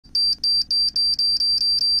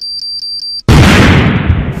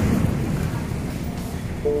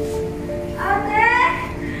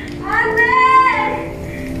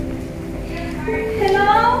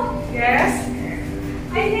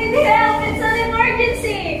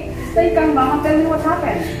Stay calm, Mama. Tell me what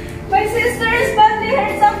happened. My sister is badly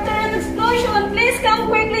hurt after an explosion. Please come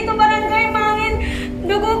quickly to Barangay Mangin,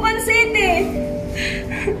 Dugupan City.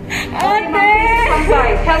 Ate!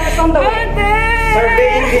 Help us on the way.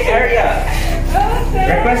 Surveying the area.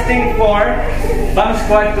 Requesting for bomb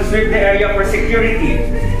squad to sweep the area for security.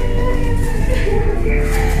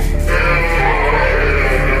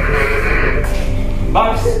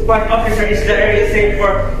 Bomb squad officer, is the area safe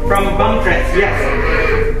from bomb threats? Yes.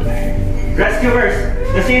 Rescuers,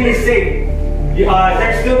 the scene is safe.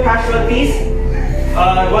 There's 2 casualties.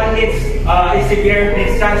 One needs is severe,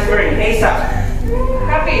 needs transferring ASAP.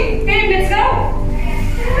 Copy. Okay, let's go.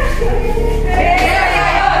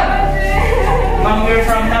 Ma'am, we're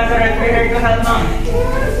from Nazareth. We're here to help, ma'am.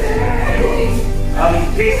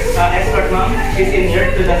 Please escort ma'am. She's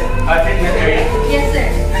injured to the treatment area. Yes, sir.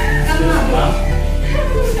 Come on. Ma'am.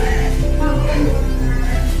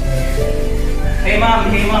 Hey ma'am,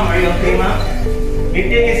 are you okay, ma'am?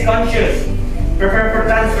 Victim is conscious. Prepare for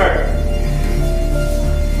transfer.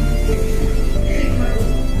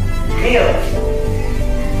 Kneel.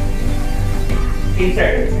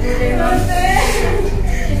 Insert.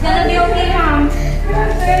 It's gonna be okay, Mom.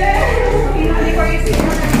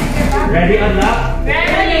 Ready, unlock?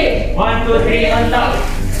 Ready. 1, 2, 3, unlock.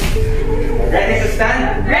 Ready to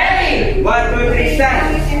stand? Ready. 1, 2, 3,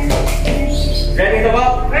 stand. Ready to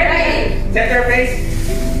walk? Ready. Set your face.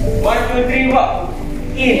 1, 2, 3, walk.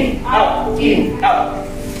 In, out, in, out.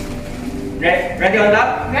 Ready,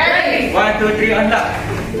 unlock? Ready. 1, 2, 3, unlock.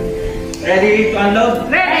 Ready to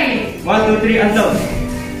unload? Ready. 1, 2, 3, unload.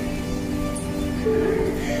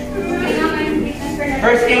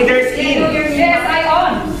 First aiders in. Yes, I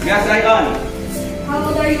on. Yes, I on. How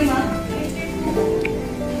old are you, Mom?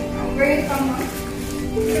 Where are you from, Mom?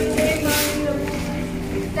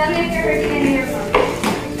 Tell me if you're hurting anywhere, Mom.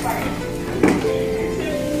 Sorry.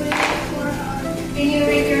 Can you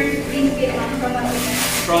rate your speed, Mom, from 1 to 10?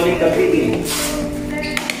 Controlling the breathing.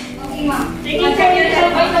 Okay, Mom. Taking care of yourself,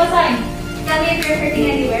 vital sign. Tell me if you're hurting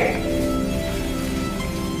anywhere.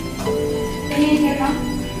 Can you hear, Mom?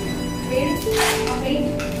 Clear? Okay.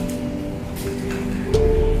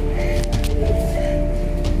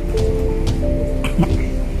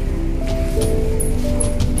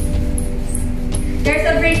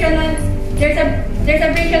 There's a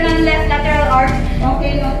abrasion on left lateral arch.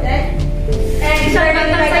 Okay, noted. And Vital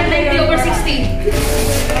sign 90/60.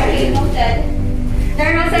 Okay, noted. There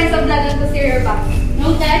are no signs of blood on posterior back.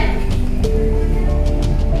 Noted.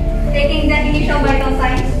 Taking the initial vital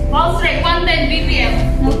signs. Pulse rate 110 BPM.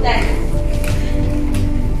 Noted.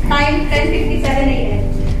 Time 10:57 a.m.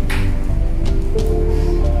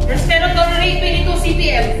 Respiratory rate 22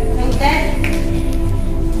 CPM. Noted.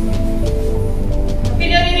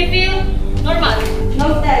 Capillary refill normal.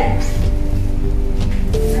 Noted.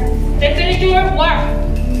 Temperature warm.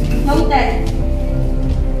 Noted.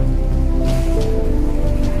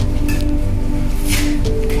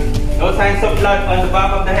 No signs of blood on the back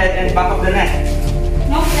of the head and back of the neck.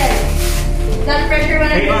 Noted. Blood pressure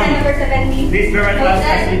 110/70. Please bear with us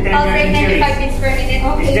as we tend Pulse your rate 95 injuries. beats per minute.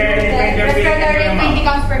 Okay, Is there any noted. danger being Respiratory rate in your 20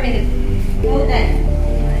 counts per minute. Noted.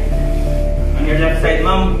 On your left side,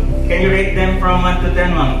 ma'am, can you rate them from 1 to 10,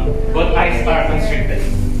 ma'am? Both eyes are constricted.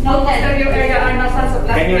 Noted. Your area are not signs of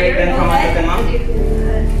blood. Can you rate them from 1 to 10, ma'am?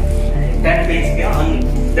 10 face scale.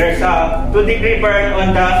 There's a 2-degree burn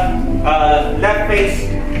on the left face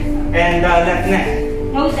and the left neck.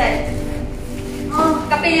 Noted.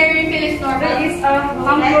 Capillary refill is normal. There is a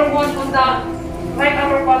number 1 on the right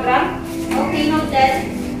upper quadrant. Okay, noted.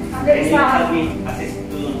 There Can is you a help me assist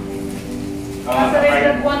to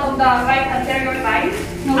lacerated 1 on the right anterior thigh.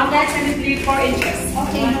 No, Approximately 4 inches.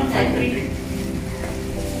 Okay, noted.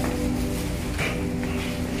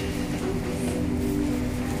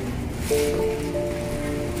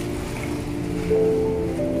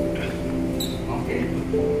 Okay.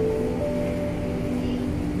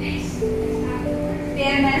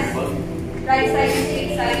 PMS, right side is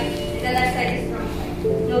straight side, the left side is wrong side.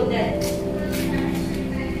 Noted.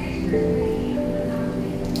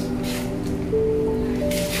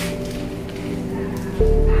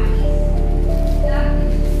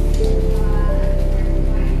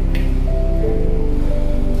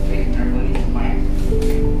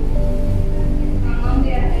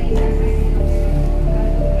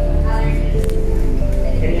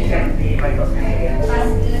 Can you check the vital signs again?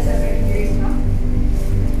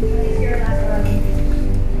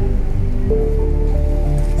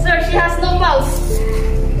 Sir, she has no pulse.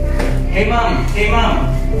 Hey, ma'am. Hey, ma'am.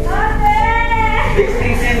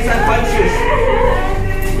 Victim seems unconscious.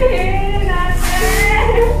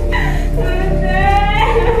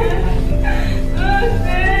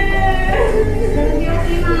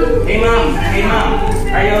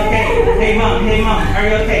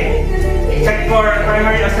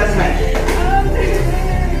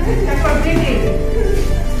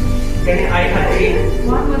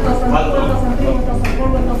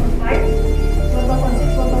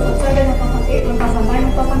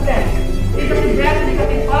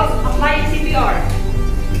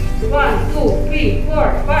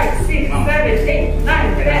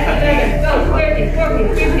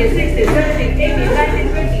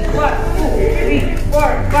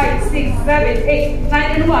 7, 8,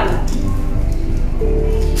 9 and 1.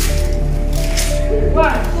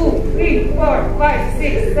 1, 2, 3, 4, 5,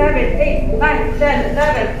 6, 7, 8, 9, 10,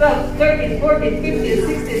 11, 12, 13, 14, 15,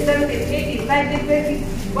 16, 17, 18, 19, 20.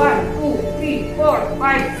 1, 2, 3, 4,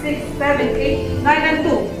 5, 6, 7, 8, 9 and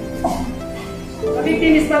 2. The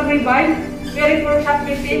victim is now revived. Caring for shock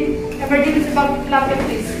victim. Emergency laptop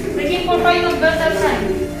please. Bringing for point of vital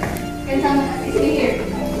sign. Can someone assist me here?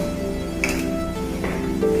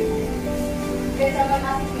 Can someone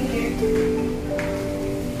assist me here?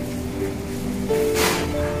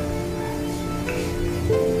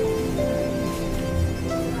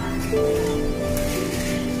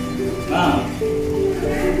 Ma'am.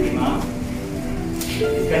 Hey, ma'am.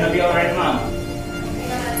 It's gonna be alright, ma'am.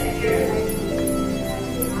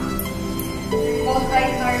 Both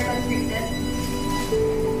sides are constricted.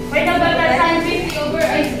 Point of vital sign 50 over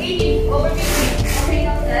 80 over 50. Okay,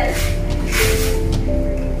 noted.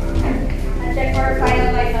 I'll check for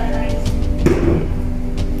final vital signs.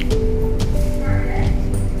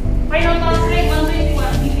 Final pulse rate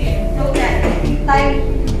 121 million. Noted. Time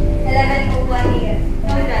 11:01 a.m.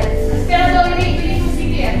 Noted. Respiratory rate 22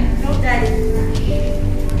 CPM. Noted.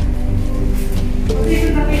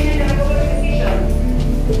 Position of patient and recovery position.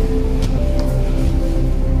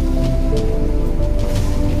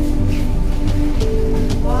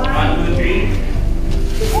 One, two, three.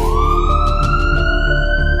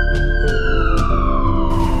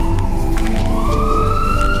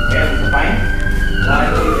 Yes, it's fine.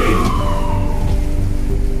 1, 2, 3.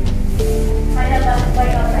 Final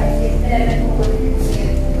vital signs is 11:01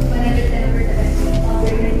 a.m. 110 over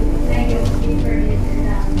 70. Thank you for this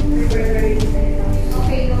preparatory design.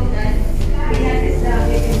 Okay, noted. We have this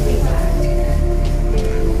vacancy.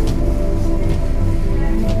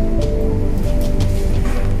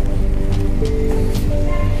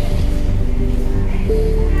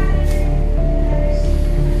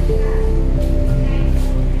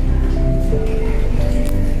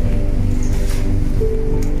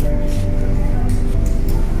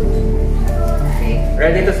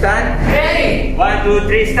 Ready to stand? Ready. 1, 2,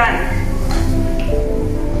 3, stand.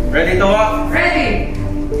 Ready to walk? Ready.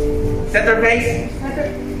 Center face.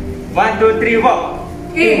 1, 2, 3, walk.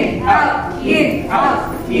 In, out, in,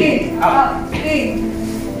 out, in, out, in.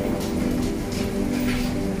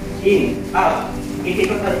 In, out.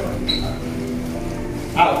 Ikot na.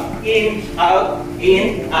 Out. In, out,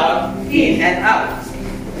 in, out, in, and out.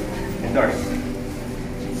 Endorse.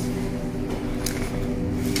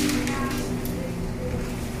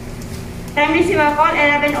 Time receive a call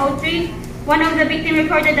 11:03. One of the victim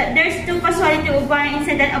reported that there's 2 casualty of one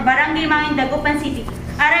incident of Barangay Mangin, Dagupan City.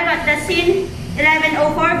 Arrived at the scene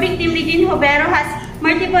 11:04. Victim Regine Hobero has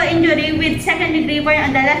multiple injury with second-degree burn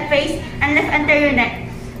on the left face and left anterior neck.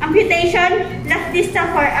 Amputation, left distal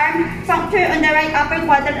forearm, fracture on the right upper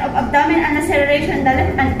quadrant of abdomen, and acceleration on the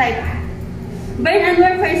left hand thigh. Burn and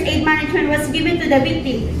wound first aid management was given to the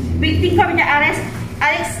victim. Victim cardiac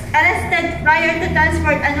arrested prior to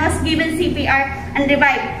transport and was given CPR and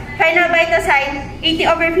revived. Final vital sign 80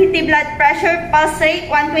 over 50 blood pressure, pulse rate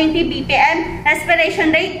 120 BPM, respiration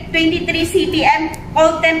rate 23 CPM,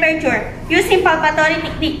 cold temperature. Using palpatory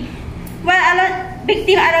technique. While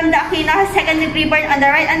victim around the Aquino has second-degree burn on the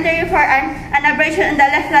right anterior forearm and abrasion on the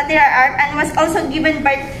left lateral arm and was also given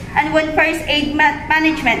burn and wound first aid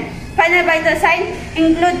management. Final vital sign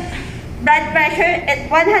include blood pressure at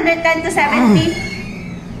 110 to 70.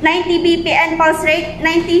 90 BPM pulse rate,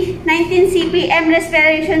 19 CPM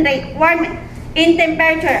respiration rate, warm in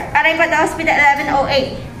temperature. Arrive at the hospital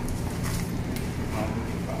 11:08.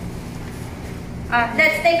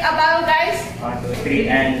 Let's take a bow, guys. 1, 2, 3,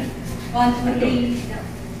 and 1, 2, 3.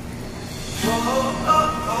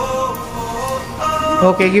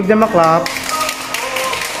 Okay, give them a clap.